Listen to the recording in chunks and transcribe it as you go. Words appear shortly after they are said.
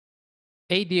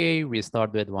ADA, we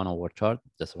start with 1 hour chart.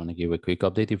 Just want to give a quick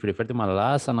update. If you refer to my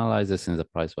last analysis, since the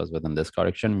price was within this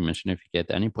correction, we mentioned if you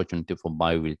get any opportunity for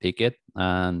buy, we'll take it.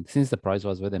 And since the price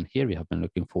was within here, we have been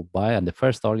looking for buy. And the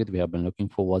first target we have been looking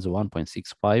for was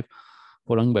 1.65,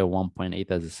 following by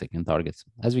 1.8 as the second target.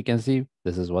 As we can see,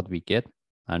 this is what we get.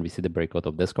 And we see the breakout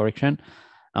of this correction.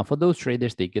 And for those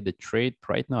traders, they get the trade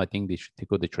right now. I think they should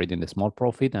take out the trade in the small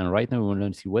profit. And right now, we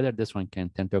want to see whether this one can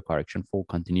turn to a correction for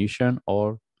continuation,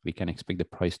 or we can expect the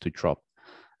price to drop.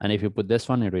 And if you put this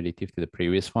one in relative to the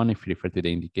previous one, if you refer to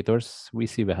the indicators, we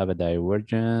see we have a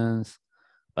divergence.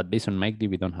 But based on MACD,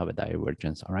 we don't have a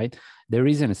divergence. All right. The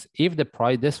reason is if the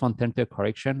price, this one turned to a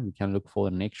correction, we can look for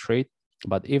the next trade.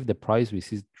 But if the price we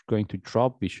see is going to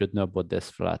drop, we should know about this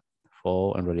flat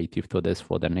fall and relative to this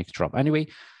for the next drop. Anyway,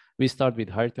 we start with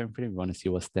higher time frame. We want to see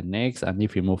what's the next. And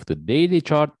if we move to daily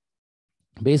chart,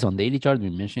 based on daily chart,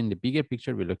 we mentioned the bigger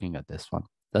picture, we're looking at this one.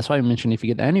 That's why I mentioned if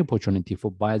you get any opportunity for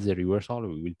buy as a reversal,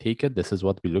 we will take it. This is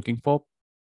what we're looking for.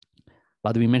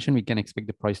 But we mentioned we can expect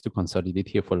the price to consolidate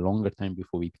here for a longer time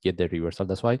before we get the reversal.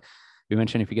 That's why we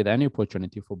mentioned if you get any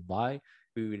opportunity for buy,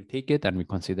 we will take it and we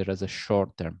consider it as a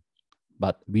short term.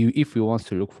 But if we want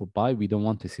to look for buy, we don't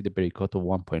want to see the breakout of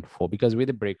 1.4, because with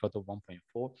the breakout of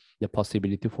 1.4, the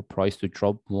possibility for price to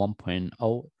drop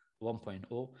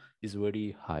 1.0 is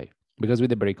very high. Because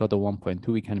with the breakout of 1.2,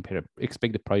 we can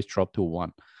expect the price drop to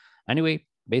 1. Anyway,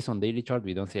 based on daily chart,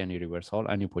 we don't see any reversal,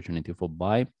 any opportunity for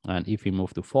buy. And if we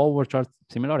move to forward chart,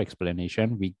 similar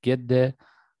explanation, we get the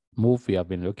move we have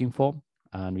been looking for.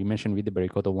 And we mentioned with the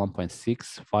breakout of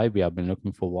 1.65, we have been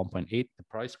looking for 1.8. The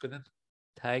price couldn't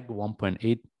tag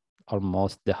 1.8.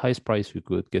 Almost the highest price we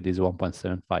could get is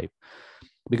 1.75.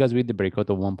 Because with the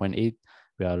breakout of 1.8,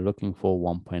 we are looking for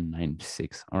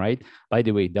 1.96. All right. By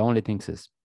the way, the only thing is,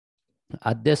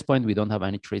 at this point, we don't have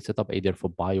any trade setup either for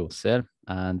buy or sell.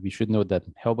 And we should know that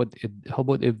how about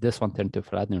if this one turned to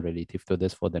flatten relative to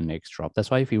this for the next drop? That's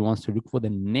why if he wants to look for the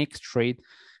next trade,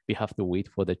 we have to wait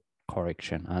for the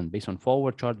correction. And based on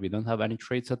forward chart, we don't have any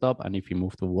trade setup. And if you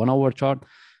move to 1 hour chart,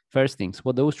 first things,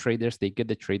 for those traders, they get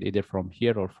the trade either from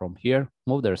here or from here,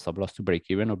 move their stop loss to break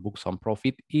even or book some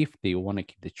profit if they want to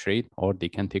keep the trade, or they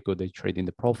can take out the trade in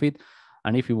the profit.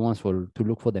 And if you want to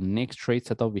look for the next trade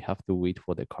setup, we have to wait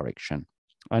for the correction.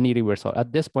 Any reversal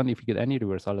at this point, if you get any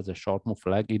reversal as a short move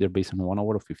flag, either based on 1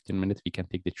 hour or 15 minutes, we can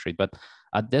take the trade. But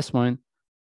at this point,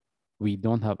 we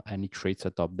don't have any trade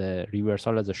setup. The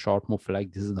reversal as a short move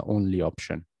flag, this is the only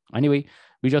option. Anyway,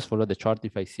 we just follow the chart.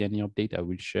 If I see any update, I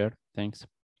will share. Thanks.